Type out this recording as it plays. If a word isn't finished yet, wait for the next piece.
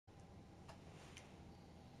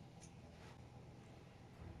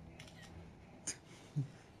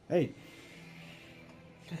Hey.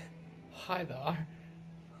 Hi there.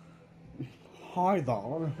 Hi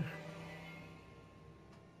there.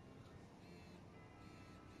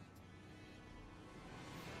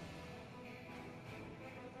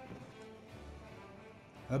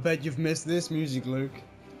 I bet you've missed this music, Luke.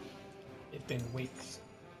 It's been weeks.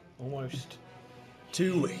 Almost.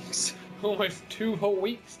 2 weeks. Almost 2 whole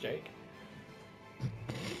weeks, Jake.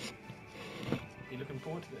 You looking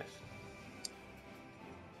forward to this?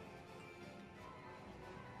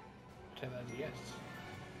 I'll take that as a yes.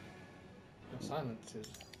 Your silence is...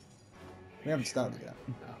 We haven't started yet.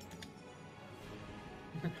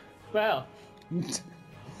 Oh. Well.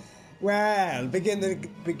 Well, begin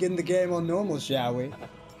the game on normal, shall we?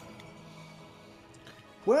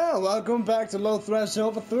 Well, welcome back to Low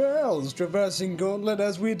Threshold for Thrills, traversing Gauntlet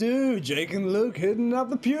as we do. Jake and Luke hitting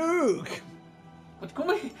up the puke. What call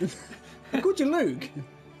me? I called you Luke.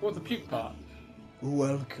 What's the puke part?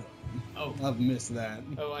 Welcome. Oh. I've missed that.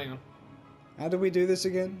 Oh, hang How do we do this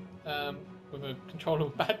again? on. With a controllable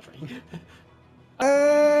battery.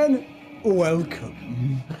 And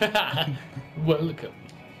welcome. Welcome.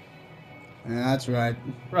 That's right.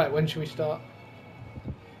 Right, when should we start?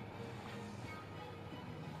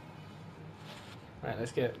 Right,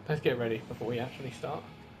 let's get ready before we actually start.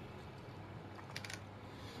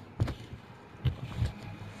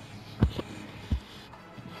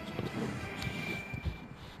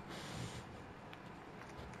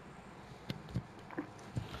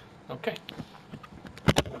 Okay.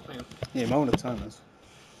 Hang on. Yeah, moment of timers.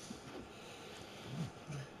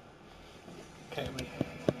 Okay, I'm ready.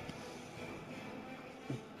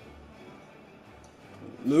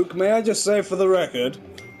 Luke, may I just say for the record,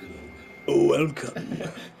 welcome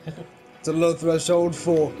to Low Threshold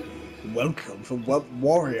for welcome for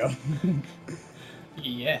warrior.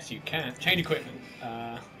 Yes, you can. Change equipment.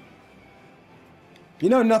 You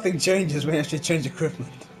know nothing changes when you actually change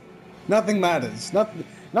equipment. Nothing matters. Nothing.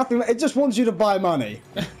 It just wants you to buy money.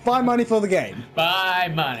 Buy money for the game. Buy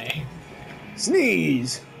money.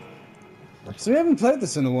 Sneeze. So we haven't played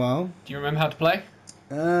this in a while. Do you remember how to play?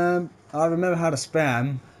 I remember how to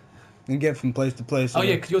spam and get from place to place. Oh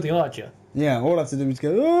yeah, because you're the archer. Yeah, all I have to do is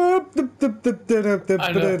go.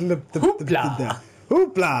 Hoopla.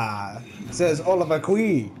 Hoopla! Says Oliver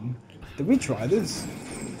Queen. Did we try this?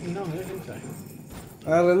 No, I don't think so.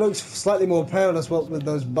 Well, it looks slightly more perilous with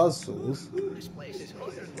those buzzsaws.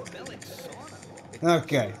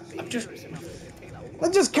 Okay. I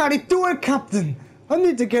just can't do it, Captain. I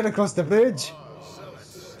need to get across the bridge.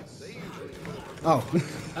 Oh.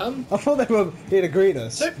 I thought they were here to greet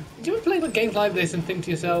us. So, do you ever play like games like this and think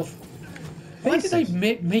to yourself, why did they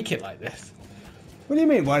make it like this? What do you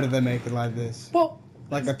mean, why did they make it like this? Well,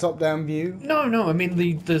 like a top-down view? No, I mean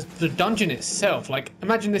the dungeon itself. Like,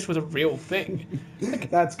 imagine this was a real thing.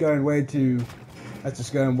 That's just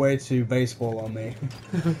going way too baseball on me.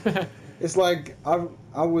 It's like,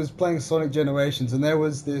 I was playing Sonic Generations and there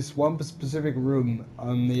was this one specific room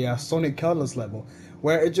on the Sonic Colors level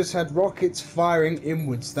where it just had rockets firing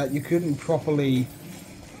inwards that you couldn't properly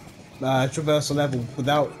traverse a level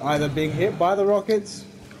without either being hit by the rockets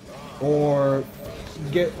or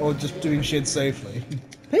just doing shit safely.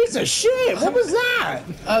 Piece of shit! What was that?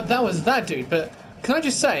 That was that dude. But can I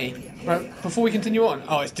just say, right, before we continue on?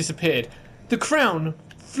 Oh, it's disappeared. The crown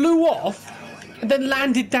flew off and then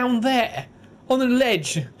landed down there on a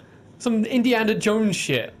ledge. Some Indiana Jones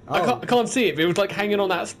shit. Oh. I can't see it, but it was like hanging on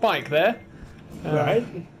that spike there. Right.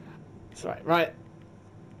 That's right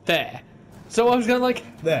there. So I was going like...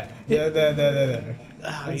 There. There.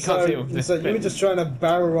 You can't see it. So you were just trying to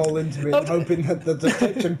barrel roll into it, hoping that the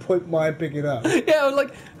detection point might pick it up. Yeah, I was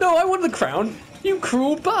like, no, I want the crown. You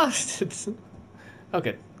cruel bastards.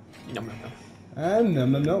 Okay. Nom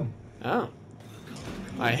nom nom. No. Oh.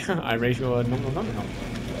 I raise your nom nom nom nom.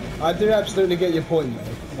 I do absolutely get your point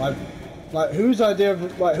though. Like whose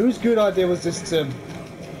good idea was this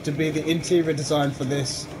to be the interior design for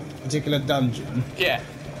this particular dungeon? Yeah.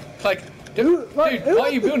 Like, dude, why are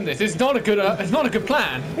you building this? It's not a good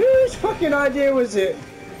plan. Whose fucking idea was it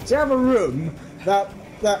to have a room that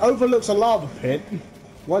overlooks a lava pit?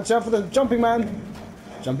 Watch out for the jumping man.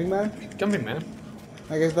 Jumping man? Jumping man.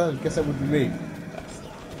 I guess that would be me.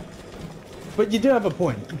 But you do have a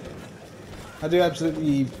point. I do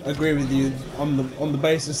absolutely agree with you on the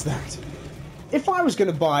basis that if I was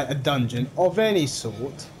going to buy a dungeon of any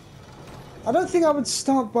sort, I don't think I would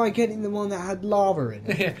start by getting the one that had lava in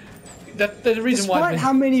it. Yeah. That's the reason why. Despite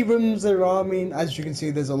how many rooms there are, I mean, as you can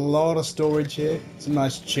see, there's a lot of storage here. Some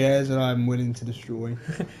nice chairs that I'm willing to destroy.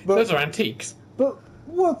 But, those are antiques. But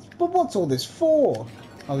what's all this for?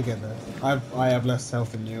 I'll get there. I have less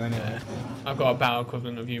health than you anyway. I've got a battle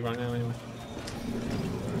equivalent of you right now anyway.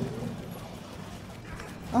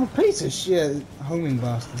 Oh, piece of shit, homing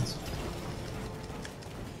bastards.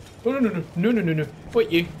 Oh, no. Wait,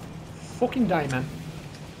 you. Fucking die, man.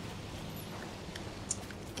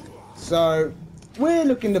 So, we're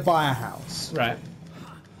looking to buy a house. Right.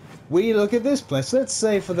 We look at this place. Let's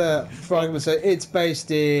say for argument's sake, it's based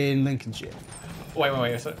in Lincolnshire. Wait.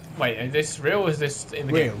 Wait, is this real or is this in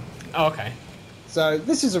the Real. game? Oh, okay. So,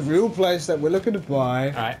 this is a real place that we're looking to buy.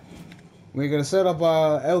 Alright. We're going to set up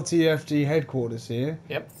our LTFG headquarters here.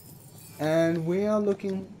 Yep. And we are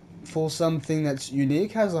looking for something that's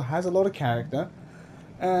unique, has a lot of character,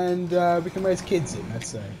 and we can raise kids in, let's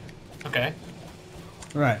say. Okay.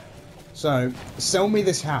 Right. So, sell me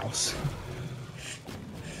this house.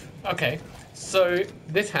 Okay. So,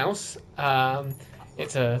 this house,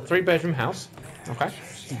 it's a 3-bedroom house. Okay.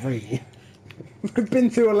 3. We've been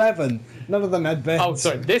through 11. None of them had beds. Oh,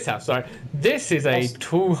 sorry, this house, sorry. This is a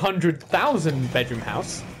 200,000 bedroom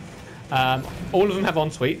house. All of them have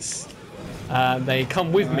en-suites. They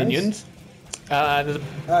come with minions. There's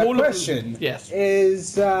question. Yes.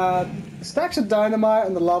 Is stacks of dynamite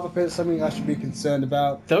and the lava pit something I should be concerned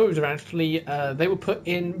about? Those are actually, they were put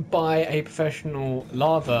in by a professional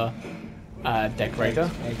lava decorator.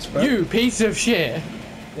 Expert. You piece of shit!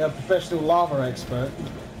 Yeah, professional lava expert.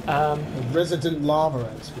 A resident lava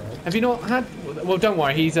expert. Have you not had... Well, don't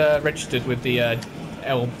worry, he's registered with the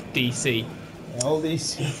LDC.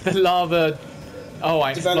 LDC. The lava... Oh,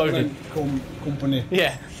 I exploded. Development company.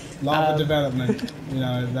 Yeah. Lava development. You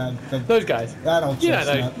know, those guys. That old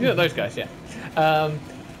chestnut. Yeah, those guys, yeah.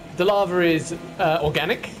 The lava is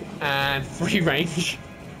organic and free range.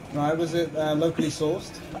 Right, was it locally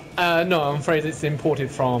sourced? No, I'm afraid it's imported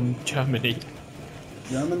from Germany.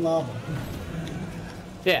 German lava.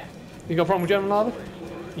 Yeah. You got a problem with German lava?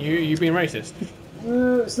 You being racist?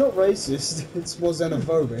 It's not racist. It's more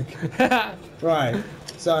xenophobic. Right.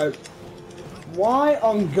 So, why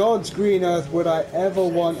on God's green earth would I ever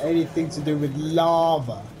want anything to do with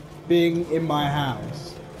lava being in my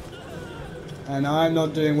house? And I'm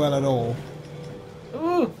not doing well at all.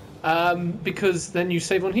 Ooh. Because then you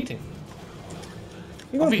save on heating.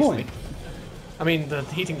 You got a point. I mean, the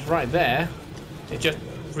heating's right there. It's just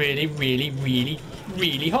really, really, really,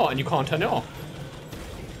 really hot, and you can't turn it off.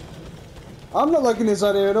 I'm not liking this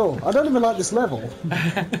idea at all. I don't even like this level.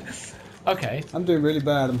 Okay. I'm doing really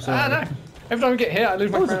bad, I'm sorry. No. Every time I get hit, I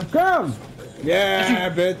lose my crown. It's a crown! Yeah,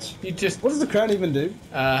 bitch. You just... What does the crown even do?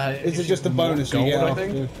 Is it just a bonus you get off?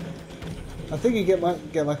 I think you get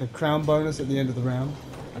like a crown bonus at the end of the round.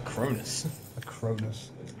 A Cronus. A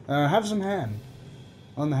Cronus. Have some ham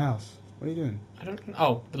on the house. What are you doing? I don't...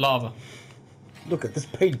 Oh, the lava. Look at this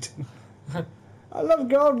paint. I love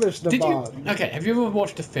Garnish the bar. Okay, have you ever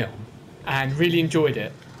watched a film and really enjoyed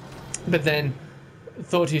it, but then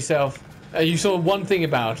thought to yourself, you saw one thing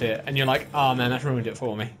about it, and you're like, oh man, that's ruined it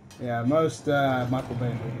for me? Yeah, most Michael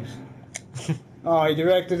Bay movies. Oh, he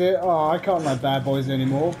directed it? Oh, I can't like Bad Boys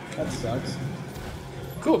anymore. That sucks.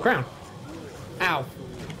 Cool, crown. Ow.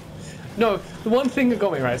 No, the one thing that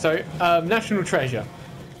got me right, so, National Treasure.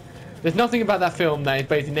 There's nothing about that film that is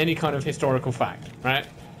based in any kind of historical fact, right?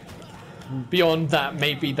 Beyond that,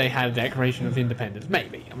 maybe they had a Declaration of Independence.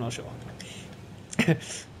 Maybe, I'm not sure.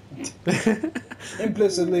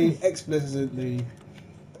 Implicitly, explicitly.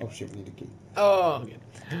 Oh shit, we need a key. Oh,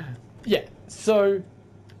 yeah. So,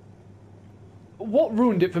 what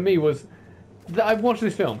ruined it for me was that I've watched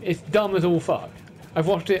this film. It's dumb as all fuck. I've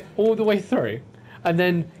watched it all the way through, and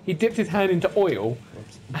then he dipped his hand into oil,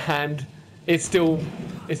 and it's still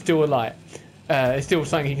a light. It's still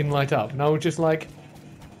something he can light up, and I was just like,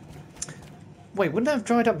 wait, wouldn't that have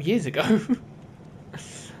dried up years ago?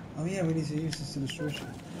 Oh yeah, we need to use this illustration.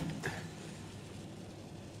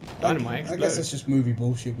 Dynamite I guess that's just movie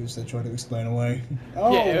bullshit which they try to explain away.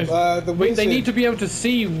 Oh, yeah, the wizard. They need to be able to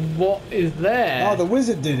see what is there. Oh, the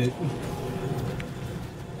wizard did it.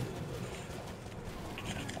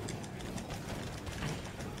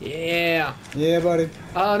 Yeah. Yeah, buddy.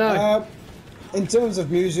 Oh no. In terms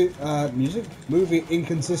of movie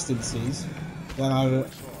inconsistencies that I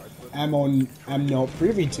am not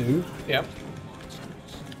privy to. Yep.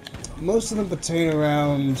 Most of them pertain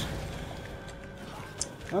around.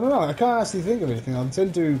 I don't know. I can't actually think of anything. I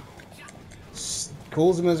tend to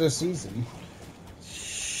call them as a season.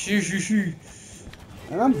 Shoo.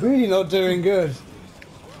 And I'm really not doing good.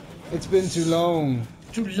 It's been too long.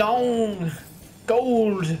 Too long.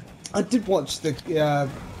 Gold. I did watch the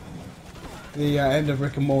end of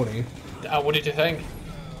Rick and Morty. What did you think?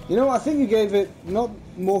 You know, I think you gave it not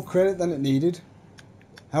more credit than it needed.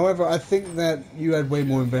 However, I think that you had way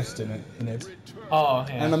more invested in it. Oh,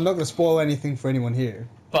 yeah. And I'm not going to spoil anything for anyone here.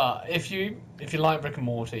 But if you like Rick and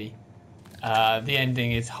Morty, the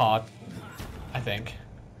ending is hard, I think,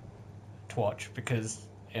 to watch because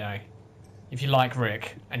if you like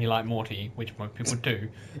Rick and you like Morty, which most people do.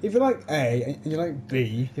 If you like A and you like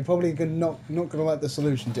B, you're probably not going to like the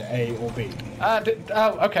solution to A or B.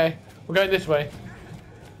 Okay, we're going this way.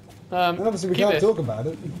 And obviously we can't talk about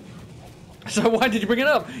it. So why did you bring it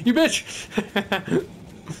up, you bitch?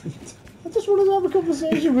 I just wanted to have a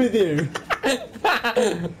conversation with you.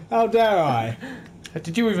 How dare I?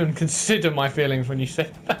 Did you even consider my feelings when you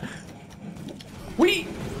said that?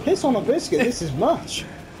 Piss on a biscuit, this is much.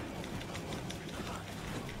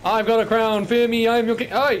 I've got a crown, fear me, I am your king.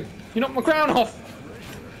 Hey, you knocked my crown off.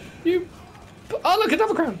 Oh, look,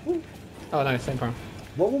 another crown. Ooh. Oh, no, same crown.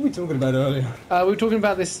 What were we talking about earlier? We were talking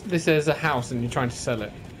about this as a house and you're trying to sell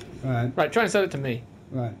it. Right, try and sell it to me.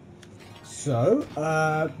 Right. So,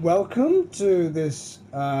 welcome to this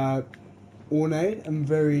ornate and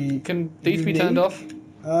very Can these unique... be turned off?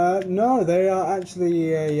 No, they are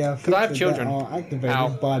actually a feature I have children? that are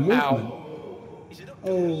activated by movement.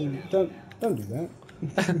 Oh, don't do that.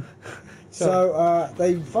 So,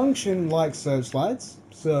 they function like searchlights.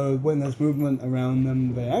 So when there's movement around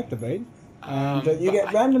them, they activate. And you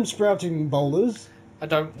get random sprouting boulders. I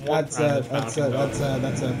don't want that's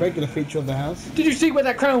a regular feature of the house. Did you see where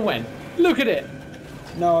that crown went? Look at it!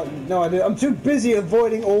 No, I didn't. I'm too busy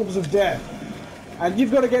avoiding orbs of death. And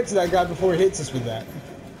you've got to get to that guy before he hits us with that.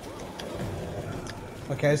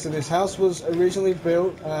 Okay, so this house was originally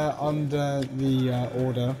built under the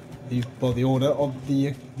order of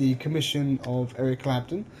the commission of Eric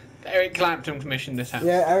Clapton. Eric Clapton commissioned this house.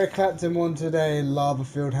 Yeah, Eric Clapton wanted a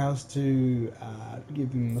lava-filled house to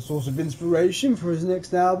give him a source of inspiration for his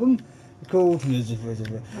next album called...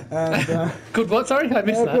 And, called what? Sorry, I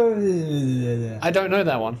missed that. I don't know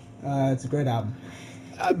that one. It's a great album.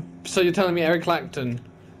 So you're telling me Eric Clapton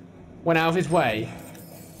went out of his way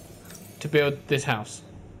to build this house?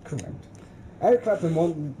 Correct. Eric Clapton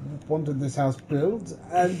wanted this house built,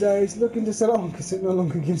 and he's looking to sell it on because it no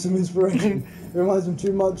longer gives him inspiration. It reminds him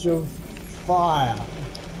too much of fire.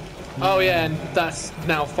 Oh yeah, and that's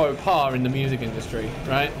now faux pas in the music industry,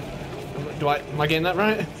 right? Am I getting that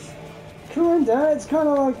right? Kinda. It's kind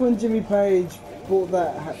of like when Jimmy Page bought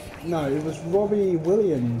that... No, it was Robbie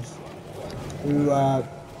Williams who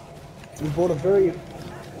bought a very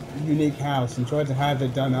unique house and tried to have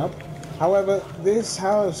it done up. However, this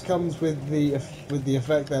house comes with the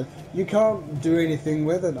effect that you can't do anything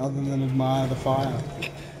with it other than admire the fire.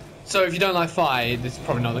 So if you don't like fire, this is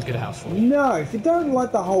probably not a good house for you. No, if you don't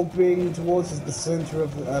like the whole being towards the center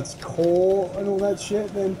of its core and all that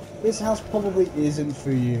shit, then this house probably isn't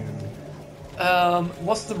for you.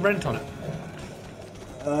 What's the rent on it?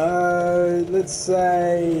 Let's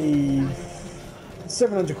say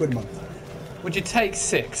 700 quid a month. Would you take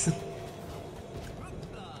 6?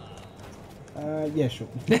 Yeah, sure.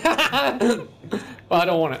 Well, I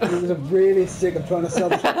don't want it. I'm really sick of trying to sell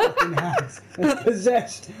this fucking house. It's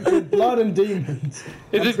possessed with blood and demons.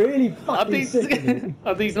 I'm really fucking sick of it.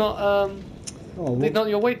 Are these not, these not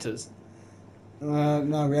your waiters?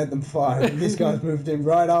 No, we had them fired. These guys moved in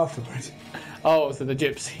right afterwards. Oh, so the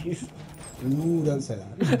gypsies. Ooh, don't say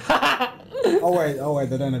that. Oh wait,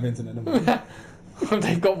 they don't have internet anymore.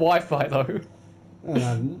 They've got Wi-Fi though.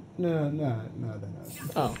 No, they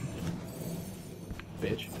don't. Oh.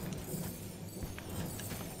 Bitch.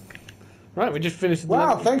 Right, we just finished.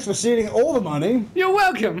 Wow, thanks for stealing all the money. You're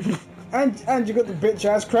welcome. And you got the bitch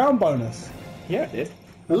ass crown bonus. Yeah, I did.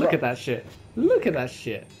 Look at that shit. Look at that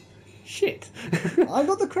shit. Shit. I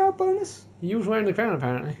got the crown bonus. You was wearing the crown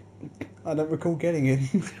apparently. I don't recall getting it.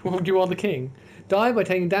 What you are the king? Die by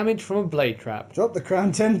taking damage from a blade trap. Drop the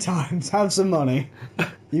crown 10 times. Have some money.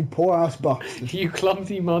 You poor ass bastard. You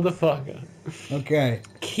clumsy motherfucker. Okay.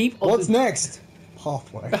 Keep on. What's next?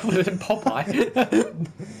 Pathway. Popeye.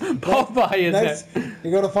 Popeye is next, it?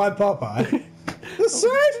 You gotta find Popeye. The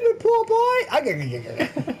surgeon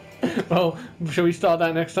Popeye. Well, shall we start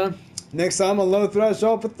that next time? Next time on Low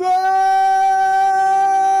Threshold for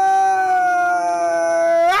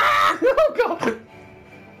Oh god.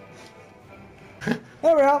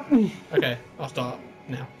 There we are. Okay, I'll start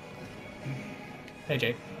now. Hey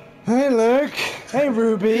Jake. Hey Luke. Hey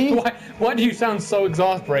Ruby. Why do you sound so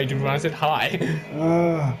exasperated when I said hi?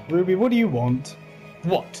 Ruby, what do you want?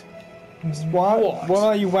 What? What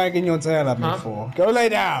are you wagging your tail at me for? Go lay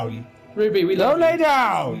down. Ruby, we love you. Go lay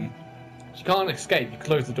down. She can't escape. You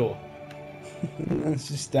close the door.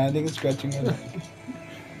 She's standing and scratching her leg.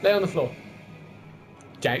 Lay on the floor.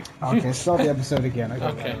 Jake. Okay, start the episode again. I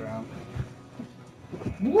got Okay. that around.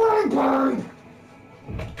 I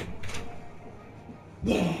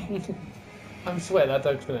swear that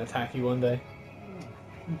dog's gonna attack you one day.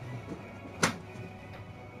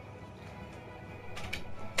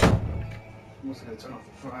 I'm also gonna turn off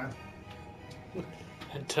the fire.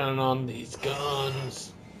 And turn on these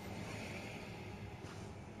guns.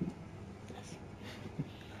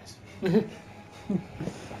 Fucking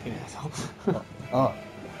asshole. Oh,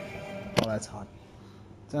 that's hot.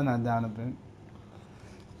 Turn that down a bit.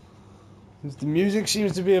 'Cause the music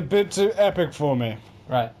seems to be a bit too epic for me.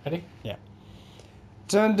 Right, ready? Yeah.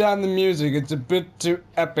 Turn down the music, it's a bit too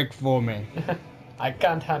epic for me. I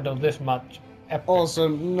can't handle this much epic. Also,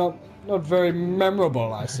 not very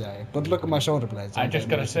memorable, I say. But look at my shoulder blades. I just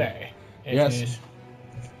gotta say, it Yes. is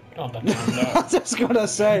on the I turn just gotta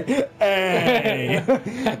say, hey!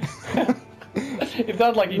 It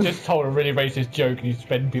sounds like you just told a really racist joke and you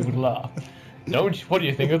expecting people to laugh. What do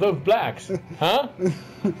you think of those blacks? Huh?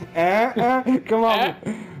 Come on.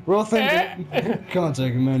 We're all thinking. Can't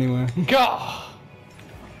take him anywhere. God!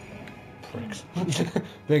 Pricks.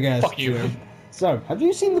 Big ass. Fuck you. jerk. So, have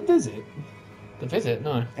you seen The Visit? The Visit?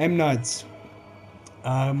 No. M. Night's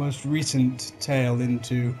most recent tale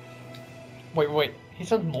into. Wait. He's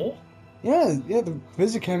done more? Yeah, The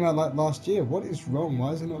Visit came out like last year. What is wrong?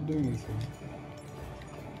 Why is it not doing anything?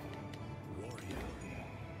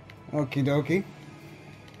 Okie dokie.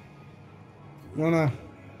 You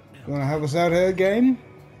wanna help us out here, game?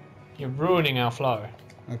 You're ruining our flow.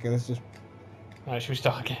 Okay, let's just. Alright, should we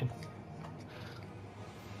start again?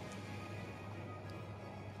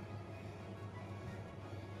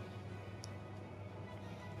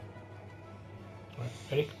 Right,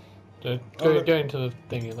 ready? Go into the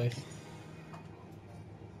thing at least.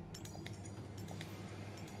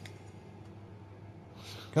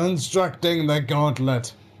 Constructing the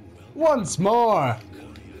gauntlet. Once more!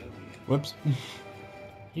 Whoops.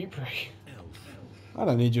 You pray. I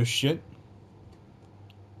don't need your shit.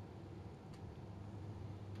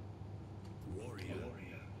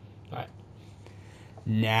 Right.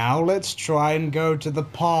 Now let's try and go to the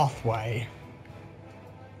pathway.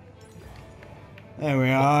 There we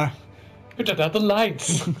are. Who turned out the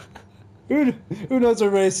lights? Who knows a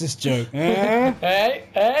racist joke? Eh?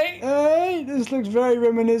 Hey! This looks very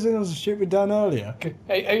reminiscent of the shit we done earlier.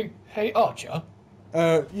 Hey, Archer.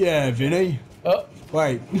 Yeah, Vinny. Oh.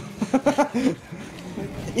 Wait.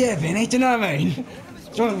 Yeah, Vinny, do you know what I mean?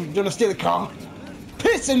 Do you want to steal the car?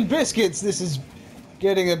 Piss and biscuits, this is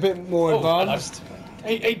getting a bit more advanced.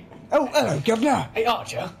 Hello. Hey. Oh, hello, Governor. Hey,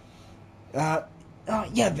 Archer.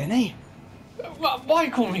 Yeah, Vinny. Why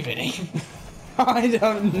call me Vinny? I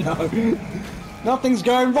don't know. Nothing's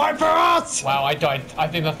going right for us! Wow, I died. I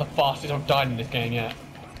think that's the fastest I've died in this game yet.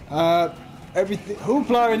 Everything.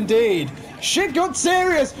 Hoopla indeed. Shit got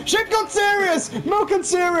serious! Shit got serious! Milk and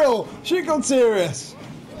cereal! Shit got serious!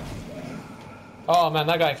 Oh man,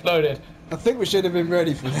 that guy exploded. I think we should have been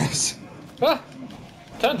ready for this. Ah,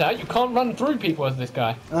 turns out you can't run through people as this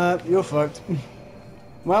guy. You're fucked.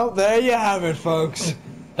 Well, there you have it, folks.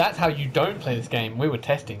 That's how you don't play this game. We were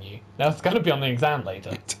testing you. That's going to be on the exam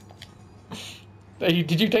later.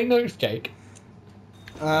 Did you take notes, Jake?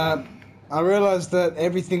 I realised that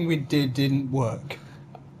everything we did didn't work.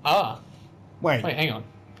 Ah. Wait, Wait, hang on.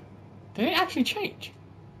 Did it actually change?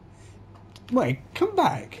 come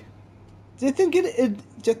back. Do you think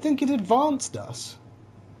it advanced us?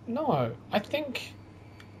 No, I think...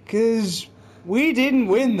 Because we didn't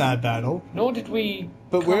win that battle, Nor did we...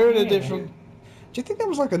 but come we're in a here. different... Do you think that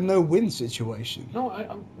was like a no-win situation? No,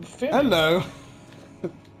 I'm feeling... Hello.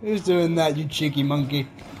 Who's doing that, you cheeky monkey?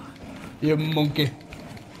 You monkey.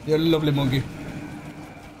 You lovely monkey.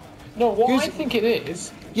 No, what I 'Cause- think it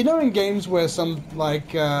is... You know in games where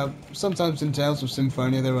sometimes in Tales of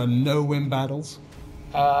Symphonia there are no-win battles?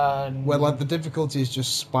 Where like the difficulty is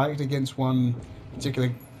just spiked against one particular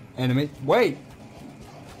enemy? Wait!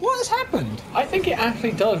 What has happened? I think it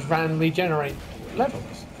actually does randomly generate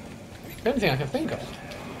levels. The only thing I can think of.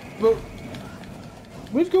 But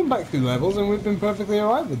we've gone back through levels and we've been perfectly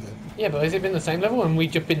alright with it. Yeah, but has it been the same level and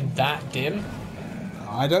we've just been that dim?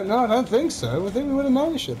 I don't know, I don't think so. I think we would have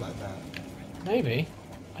noticed shit like that. Maybe.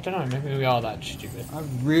 I don't know, maybe we are that stupid. I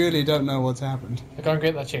really don't know what's happened. Go and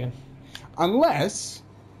get that chicken. Unless,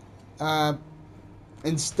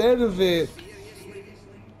 instead of it...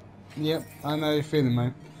 Yep, I know you're feeling,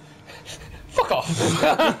 mate. Fuck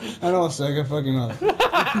off! And also, go fucking mother.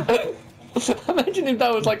 Imagine if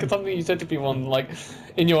that was like something you said to people on, like,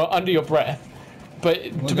 under your breath, but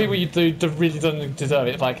to people you do really don't deserve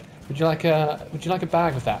it. It's like, would you like a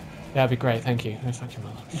bag with that? Yeah, that'd be great, thank you. No, fuck your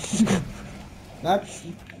mother. That's...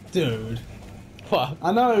 Dude. What?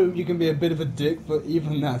 I know you can be a bit of a dick, but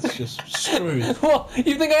even that's just screwed. What?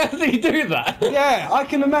 You think I actually do that? Yeah, I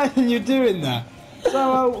can imagine you doing that.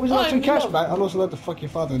 So, would you like some I'm cash not- back? I'd also like to fuck your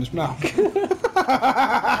father in his mouth.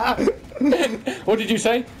 What did you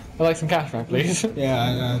say? I'd like some cash back, please.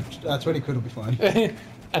 Yeah, 20 quid will be fine.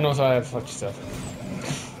 And also, I have fucked yourself.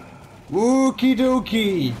 Okie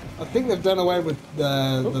dokie. I think they've done away with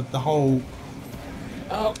the whole.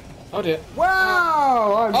 Oh dear.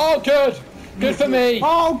 Wow! Oh, good! Good for me!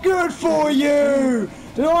 Oh, good for you!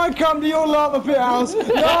 Did I come to your lava pit house?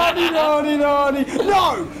 Naughty, naughty, naughty!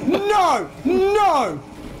 No! No! No!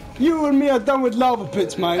 You and me are done with lava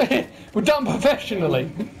pits, mate. We're done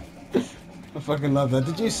professionally. I fucking love that.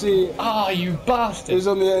 Did you see? Ah, you It bastard! was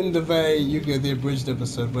on the end of a Yu-Gi-Oh! The Abridged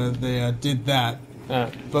episode where they did that,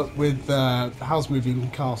 but with house moving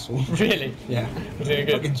castle. Really? Yeah. We're doing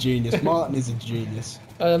good. Fucking genius. Martin is a genius.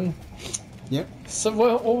 Yep. So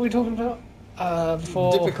what were we talking about?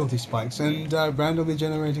 Before... Difficulty spikes and randomly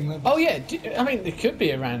generating levels. Oh yeah, I mean it could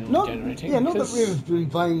be a random Not, generating. yeah, not that 'cause we've been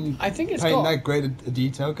playing. I think it's paying got... that great a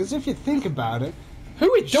detail, because if you think about it,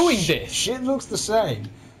 Who is doing this? shit looks the same.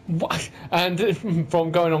 What? And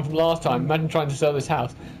from going on from last time, imagine trying to sell this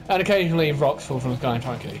house, and occasionally rocks fall from the sky and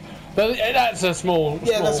try and kill you. But that's a small.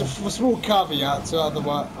 Yeah, small... that's a small caveat to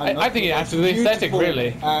otherwise. I think it adds to the aesthetic,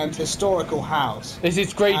 really. And historical house. This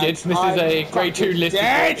is graded. And This is I'm a grade 2 fucking list.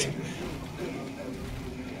 dead!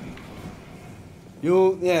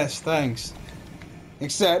 Yes, thanks.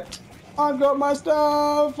 Except, I've got my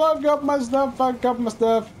stuff. I've got my stuff. I've got my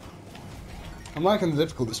stuff. I'm liking the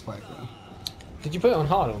difficulty spike though. Did you put it on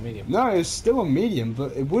hard or medium? No, it's still on medium,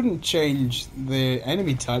 but it wouldn't change the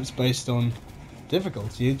enemy types based on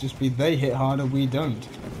difficulty. It'd just be they hit harder, we don't.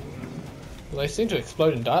 Well, they seem to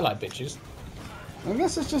explode and die like bitches. I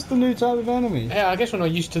guess it's just a new type of enemy. Yeah, I guess we're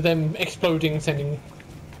not used to them exploding, sending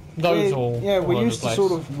those all. Yeah, all we're over used the to place.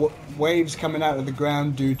 sort of waves coming out of the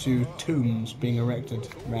ground due to tombs being erected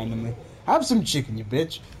randomly. Have some chicken, you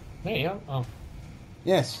bitch. There you go. Oh,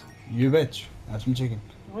 Yes, you bitch. Have some chicken.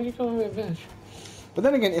 why are you calling me a bitch? But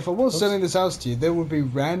then again, if I was Oops. selling this house to you, there would be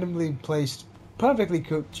randomly placed, perfectly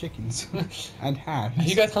cooked chickens and hams. Are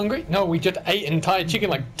you guys hungry? No, we just ate an entire chicken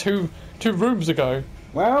like two rooms ago.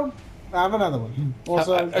 Well, have another one.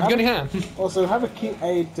 Also, Have you got any ham? Also, have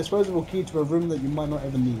a disposable key to a room that you might not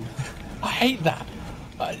ever need. I hate that.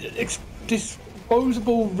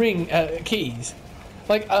 Disposable ring keys.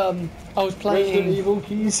 Like I was playing. Resident Evil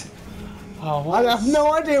keys. Oh, I what? have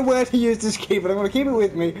no idea where to use this key, but I'm going to keep it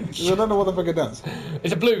with me because I don't know what the fuck it does.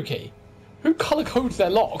 It's a blue key. Who color codes their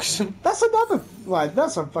locks? That's another. Right,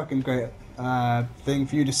 that's a fucking great thing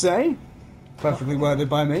for you to say. Perfectly worded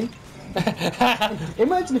by me.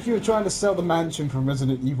 Imagine if you were trying to sell the mansion from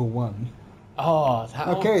Resident Evil 1. Oh, that.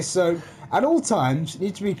 Okay, so at all times you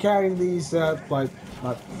need to be carrying these like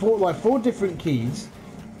four different keys.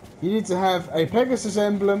 You need to have a Pegasus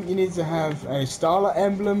emblem. You need to have a Starlight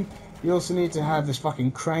emblem. You also need to have this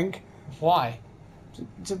fucking crank Why?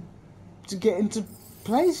 to get into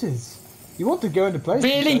places. You want to go into places.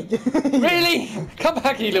 Really? don't you? Really? Come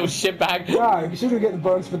back, you little shitbag. No, you shouldn't get the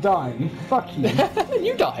bonus for dying. Fuck you.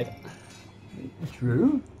 You died.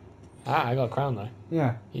 True. Ah, I got a crown though.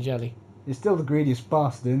 Yeah, You jelly. you're still the greediest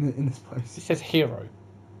bastard in this It place. says hero.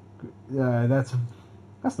 Yeah, that's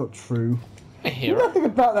not true. A hero. Nothing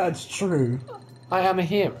about that's true. I am a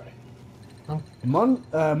hero.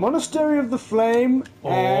 Monastery of the Flame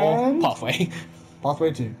Or and pathway.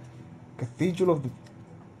 Pathway 2. Cathedral of the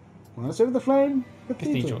Monastery of the Flame.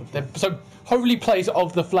 Cathedral. So holy place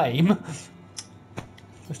of the flame.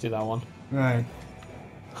 Let's do that one. Right.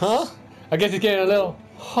 Huh? I guess it's getting a little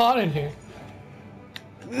hot in here.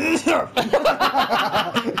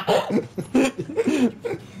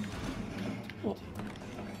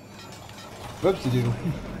 Whoopsie doodle.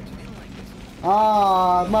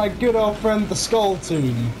 Ah, my good old friend the Skull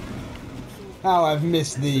Tomb. How I've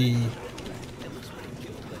missed thee.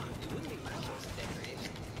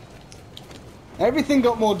 Everything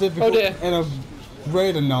got more difficult Oh dear. in a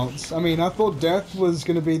greater notes. I mean, I thought death was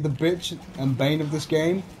going to be the bitch and bane of this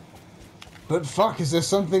game. But fuck, is there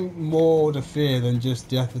something more to fear than just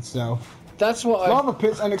death itself? That's what I. Lava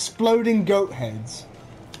pits and exploding goat heads.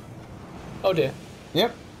 Oh dear.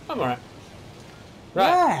 Yep. I'm alright. Right.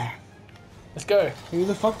 Yeah. Let's go. Who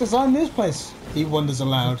the fuck designed this place? He wonders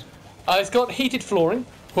aloud. It's got heated flooring.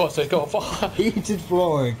 What? So it's got. Heated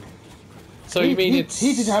flooring. So you mean it's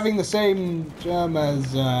heated having the same germ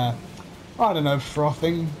as I don't know,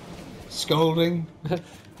 frothing, scolding.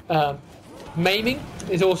 maiming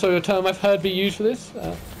is also a term I've heard be used for this.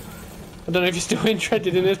 I don't know if you're still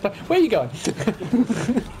interested in this, but where are you going?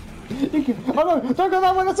 Oh no! Don't go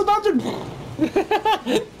that way. That's a dungeon.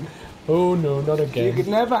 Oh no, not You again. could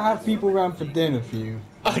never have people around for dinner for you.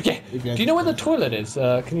 Okay. If Do you know where the toilet is?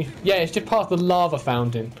 Can you? Yeah, it's just past the lava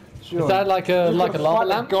fountain. Sure. Is that like a You've like got a to lava fight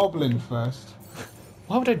lamp? goblin first.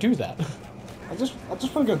 Why would I do that? I just want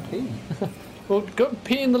to go pee. Well, go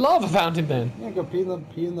pee in the lava fountain then. Yeah, go pee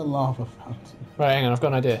in the lava fountain. Right, hang on, I've got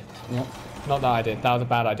an idea. Yep. Not that I did. That was a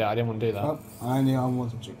bad idea. I didn't want to do that. Oh, I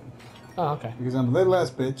want some chicken. Oh, okay. Because I'm a little ass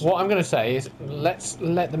bitch. What I'm going to say is, let's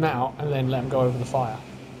let them out and then let them go over the fire.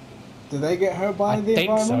 Do they get hurt by I the think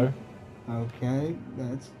environment? so. Okay,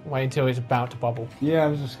 that's... Wait until it's about to bubble. Yeah, I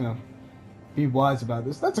was just gonna be wise about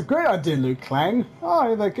this. That's a great idea, Luke Clang. Oh,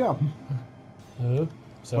 here they come.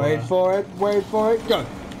 So, Wait for it, go.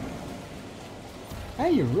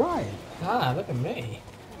 Hey, you're right. Ah, look at me.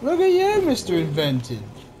 Look at you, Mr. Invented.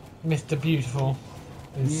 Mr. Beautiful.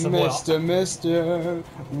 Mr.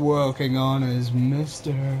 Working on as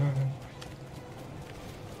Mr.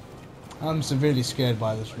 I'm severely scared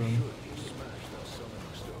by this room.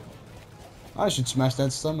 I should smash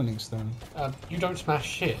that summoning stone. You don't smash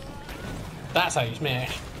shit. That's how you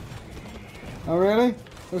smash. Oh, really?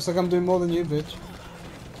 Looks like I'm doing more than you, bitch.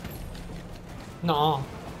 Nah.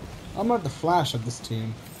 I'm like the Flash of this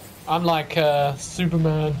team. I'm like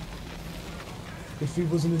Superman. If he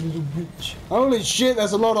wasn't a little bitch. Holy shit,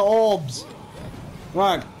 there's a lot of orbs.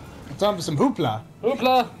 Right, time for some hoopla.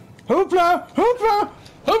 Hoopla! Hoopla! Hoopla!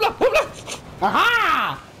 Hoopla! Hoopla!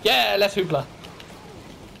 Aha! Yeah, let's hoopla.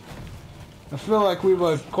 I feel like we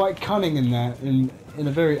were quite cunning in that, in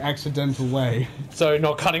a very accidental way. So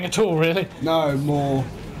not cutting at all, really. No, more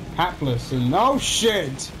hapless and... Oh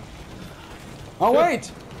shit! Oh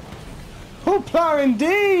wait! Hoopla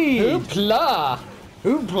indeed! Hoopla!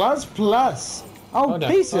 Hoopla's plus! Oh, no.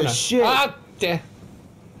 piece of no. shit! Ah, dear.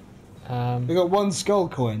 We got one skull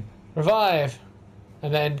coin. Revive.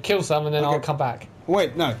 And then kill some and then Okay. I'll come back.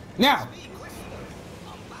 Wait, no. Now!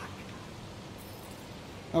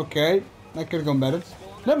 Okay, that could have gone better.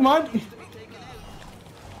 Never mind.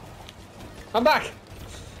 I'm back!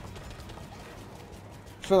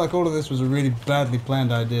 I feel like all of this was a really badly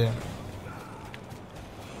planned idea.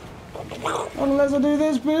 Unless I do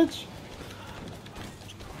this, bitch.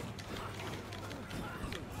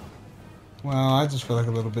 Well, I just feel like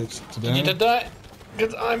a little bitch today. Did you die?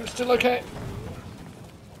 Because I'm still okay.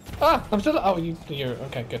 Ah, I'm still... Oh, you're...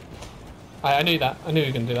 Okay, good. I knew that. I knew you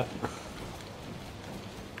were going to do that.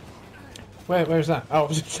 Where's that? Oh,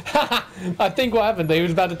 I think what happened, he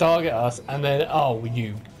was about to target us, and then... Oh,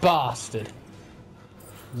 you bastard.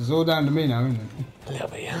 It's all down to me now, isn't it? A little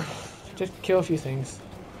bit, yeah. Just kill a few things.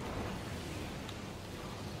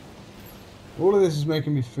 All of this is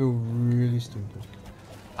making me feel really stupid.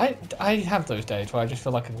 I have those days where I just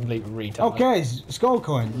feel like a complete retard. Okay, Skull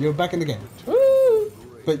Coin, you're back in the game. Woo!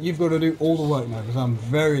 But you've got to do all the work now, because I'm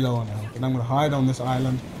very low on health, and I'm going to hide on this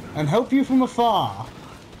island and help you from afar.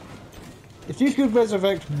 If you could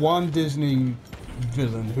resurrect one Disney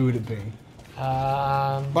villain, who would it be?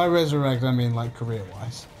 By resurrect, I mean like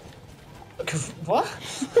career-wise. What?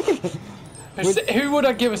 Who would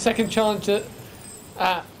I give a second chance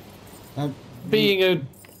at being a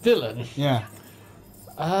villain? Yeah.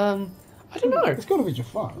 I don't know. It's got to be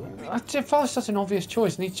Jafar, right? Jafar's such an obvious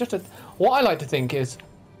choice, and he's just a... What I like to think is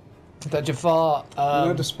that Jafar... You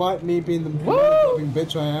know, despite me being the Woo! fucking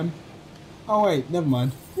bitch I am. Oh wait, never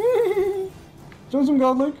mind. Do you want some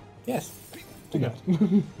gold, Luke? Yes. Too bad.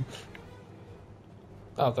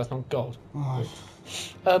 Oh, that's not gold. Oh,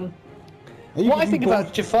 What I think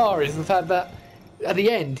about Jafar is the fact that at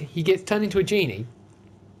the end he gets turned into a genie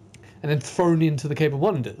and then thrown into the Cave of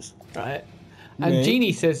Wonders, right? And Yeah.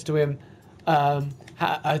 Genie says to him,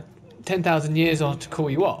 10,000 years are to call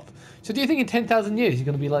you up. So do you think in 10,000 years he's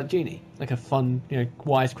going to be like Genie? Like a fun,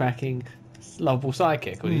 wisecracking, lovable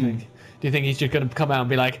sidekick? What do you think? Do you think he's just going to come out and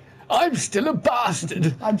be like, I'm still a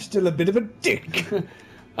bastard. I'm still a bit of a dick.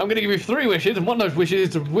 I'm going to give you 3 wishes, and one of those wishes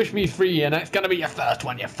is to wish me free, and that's going to be your first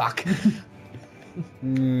one, you fuck.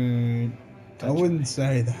 I wouldn't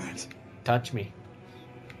say that. Touch me.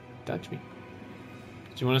 Touch me.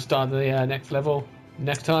 Do you want to start the next level?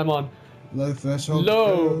 Next time on Low threshold.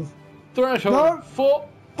 Low Threshold No. for...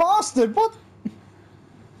 Bastard, what?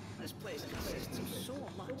 This place is